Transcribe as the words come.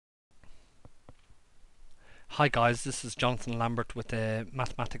Hi guys, this is Jonathan Lambert with the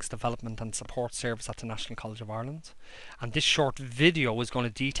Mathematics Development and Support Service at the National College of Ireland, and this short video is going to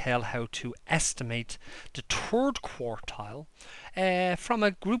detail how to estimate the third quartile from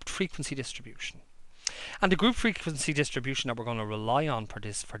a grouped frequency distribution. And the group frequency distribution that we're going to rely on for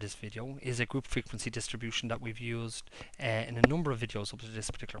this video is a group frequency distribution that we've used in a number of videos up to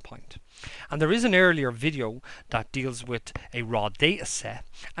this particular point. And there is an earlier video that deals with a raw data set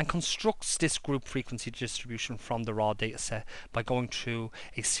and constructs this group frequency distribution from the raw data set by going through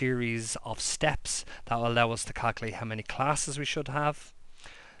a series of steps that will allow us to calculate how many classes we should have,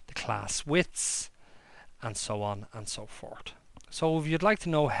 the class widths, and so on and so forth. So if you'd like to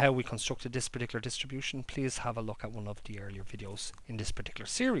know how we constructed this particular distribution, please have a look at one of the earlier videos in this particular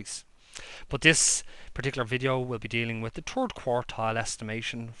series. But this particular video will be dealing with the third quartile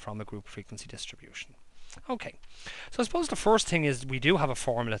estimation from a group frequency distribution. Okay, so I suppose the first thing is we do have a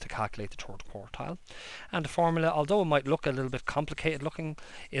formula to calculate the third quartile, and the formula, although it might look a little bit complicated looking,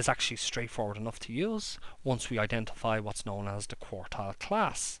 is actually straightforward enough to use once we identify what's known as the quartile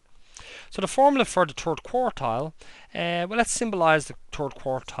class. So the formula for the third quartile, well, let's symbolize the third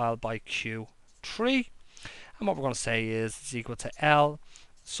quartile by Q3, and what we're going to say is it's equal to L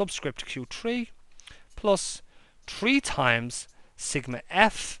subscript Q3 plus 3 times sigma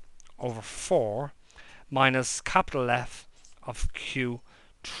F over 4 minus capital F of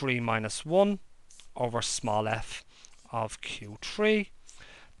Q3 minus 1 over small f of Q3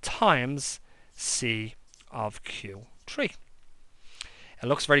 times C of Q3. It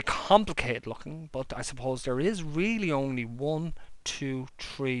looks very complicated looking, but I suppose there is really only 1, 2,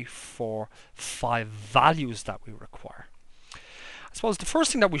 3, 4, 5 values that we require. I suppose the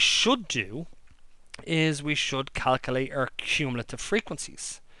first thing that we should do is we should calculate our cumulative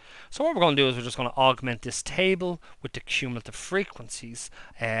frequencies. So what we're going to do is we're just going to augment this table with the cumulative frequencies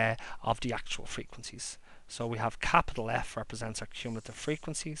of the actual frequencies. So we have capital F represents our cumulative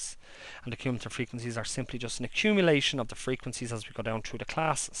frequencies, and the cumulative frequencies are simply just an accumulation of the frequencies as we go down through the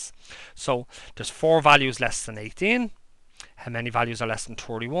classes. So there's 4 values less than 18. How many values are less than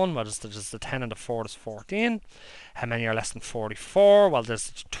 31? Well, there's the 10 and the 4 is 14. How many are less than 44? Well, there's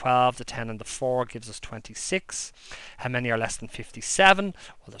the 12, the 10 and the 4 gives us 26. How many are less than 57?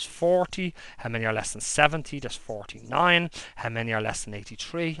 Well, there's 40. How many are less than 70? There's 49. How many are less than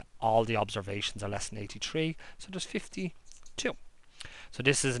 83? All the observations are less than 83, so there's 52. So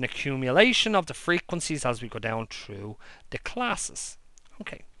this is an accumulation of the frequencies as we go down through the classes.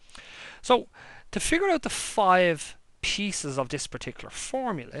 Okay, so to figure out the 5 pieces of this particular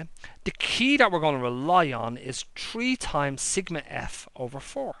formula, the key that we're going to rely on is 3 times sigma f over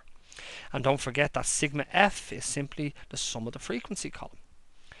 4. And don't forget that sigma f is simply the sum of the frequency column.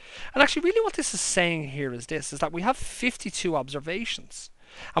 And actually really what this is saying here is this, is that we have 52 observations.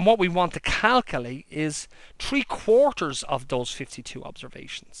 And what we want to calculate is 3/4 of those 52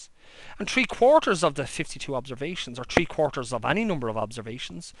 observations. And 3/4 of the 52 observations, or 3/4 of any number of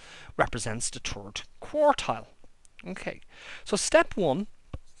observations, represents the third quartile. Okay, so step 1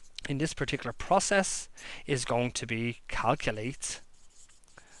 in this particular process is going to be calculate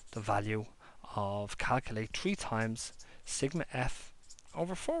the value of calculate 3 times sigma f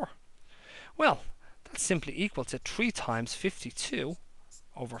over 4. Well, that's simply equal to 3 times 52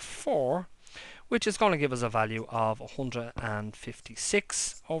 over 4, which is going to give us a value of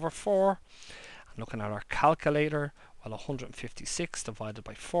 156 over 4. And looking at our calculator, well, 156 divided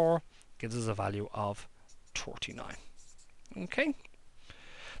by 4 gives us a value of 39. Okay,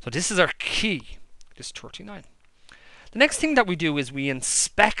 so this is our key, this 39. The next thing that we do is we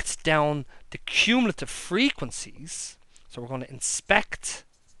inspect down the cumulative frequencies. So we're going to inspect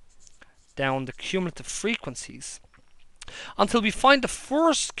down the cumulative frequencies until we find the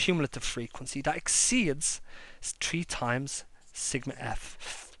first cumulative frequency that exceeds 3 times sigma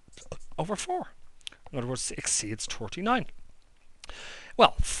f over 4. In other words, exceeds 39.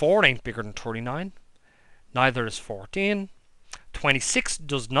 Well, 4 ain't bigger than 39. Neither is 14. 26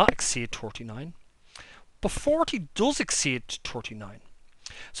 does not exceed 39. But 40 does exceed 39.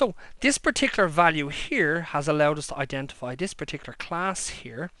 So this particular value here has allowed us to identify this particular class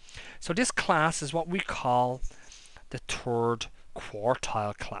here. So this class is what we call the third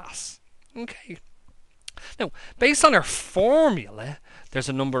quartile class. Okay. Now, based on our formula, there's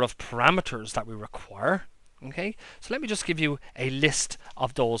a number of parameters that we require. Okay, so let me just give you a list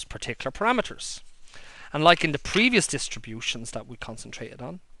of those particular parameters. And like in the previous distributions that we concentrated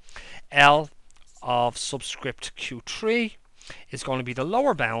on, L of subscript Q3 is going to be the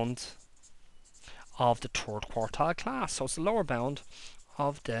lower bound of the third quartile class. So it's the lower bound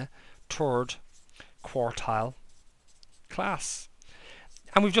of the third quartile class.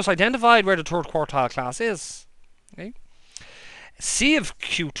 And we've just identified where the third quartile class is. Okay. C of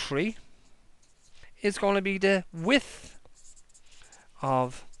Q3 is going to be the width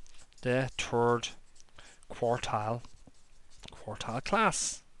of the third quartile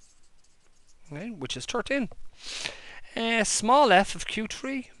class, okay, which is 13. Small f of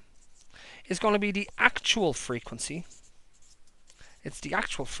Q3 is going to be the actual frequency. It's the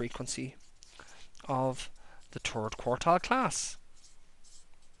actual frequency of the third quartile class.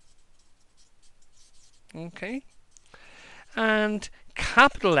 Okay. And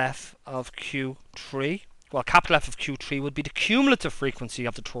capital F of Q3, well, capital F of Q3 would be the cumulative frequency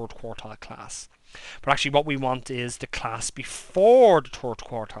of the third quartile class. But actually what we want is the class before the third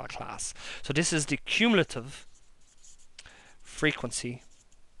quartile class. So this is the cumulative frequency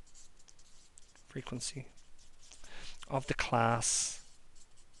of the class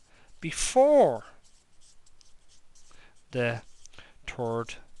before the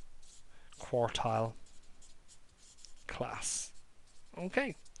third quartile class.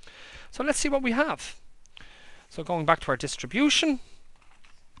 Okay, so let's see what we have. So going back to our distribution,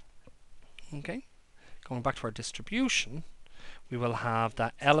 okay, going back to our distribution, we will have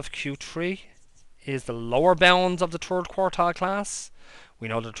that L of Q3 is the lower bounds of the third quartile class. We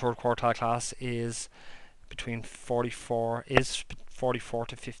know the third quartile class is between 44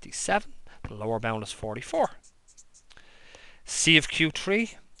 to 57. The lower bound is 44. C of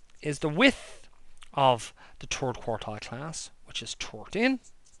Q3 is the width of the third quartile class, which is 13.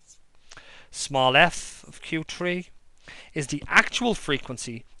 Small f of Q3 is the actual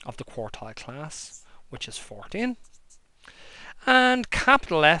frequency of the quartile class, which is 14. And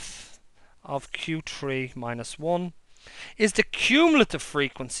capital F of Q3 minus 1 is the cumulative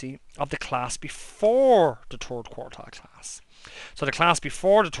frequency of the class before the third quartile class. So the class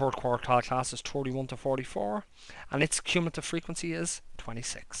before the third quartile class is 31 to 44, and its cumulative frequency is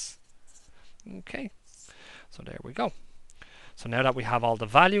 26. Okay, so there we go. So now that we have all the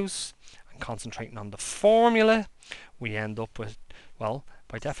values and concentrating on the formula, we end up with, well,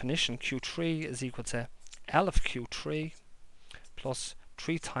 by definition, Q3 is equal to L of Q3 plus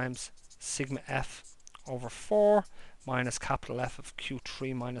 3 times sigma f over 4 minus capital F of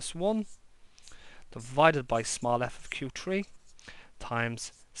Q3 minus 1 divided by small f of Q3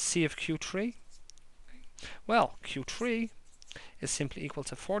 times C of Q3. Well, Q3 is simply equal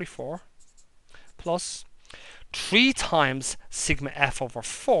to 44 plus 3 times sigma f over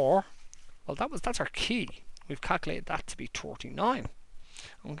 4. Well, that's our key. We've calculated that to be 39.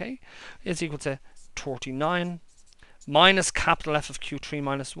 Okay, it's equal to 39 minus capital F of Q3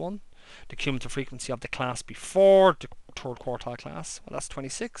 minus 1, the cumulative frequency of the class before the third quartile class. Well, that's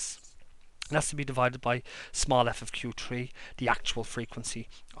 26. And that's to be divided by small f of Q3, the actual frequency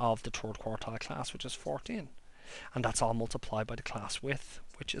of the third quartile class, which is 14. And that's all multiplied by the class width,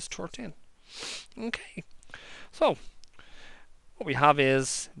 which is 13. Okay, so what we have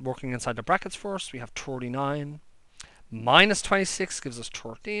is, working inside the brackets first, we have 39 minus 26 gives us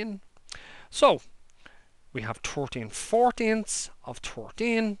 13. So we have 13 fourteenths of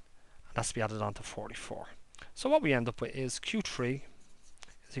 13, and that's to be added on to 44. So what we end up with is Q3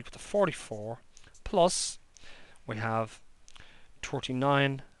 is equal to 44 plus, we have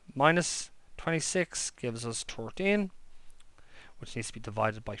 39 minus 26 gives us 13, which needs to be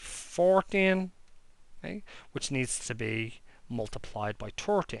divided by 14, okay, which needs to be multiplied by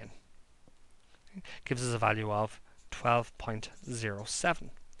 13. Okay, gives us a value of 12.07.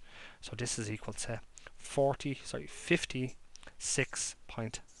 So this is equal to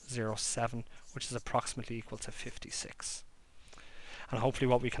 56.07, which is approximately equal to 56. And hopefully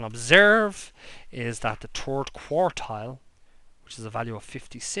what we can observe is that the third quartile, which is a value of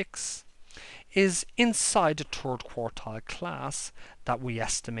 56, is inside the third quartile class that we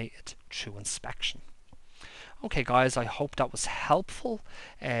estimated through inspection. Okay guys, I hope that was helpful.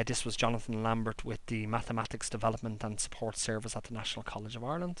 This was Jonathan Lambert with the Mathematics Development and Support Service at the National College of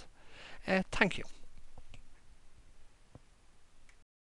Ireland. Thank you.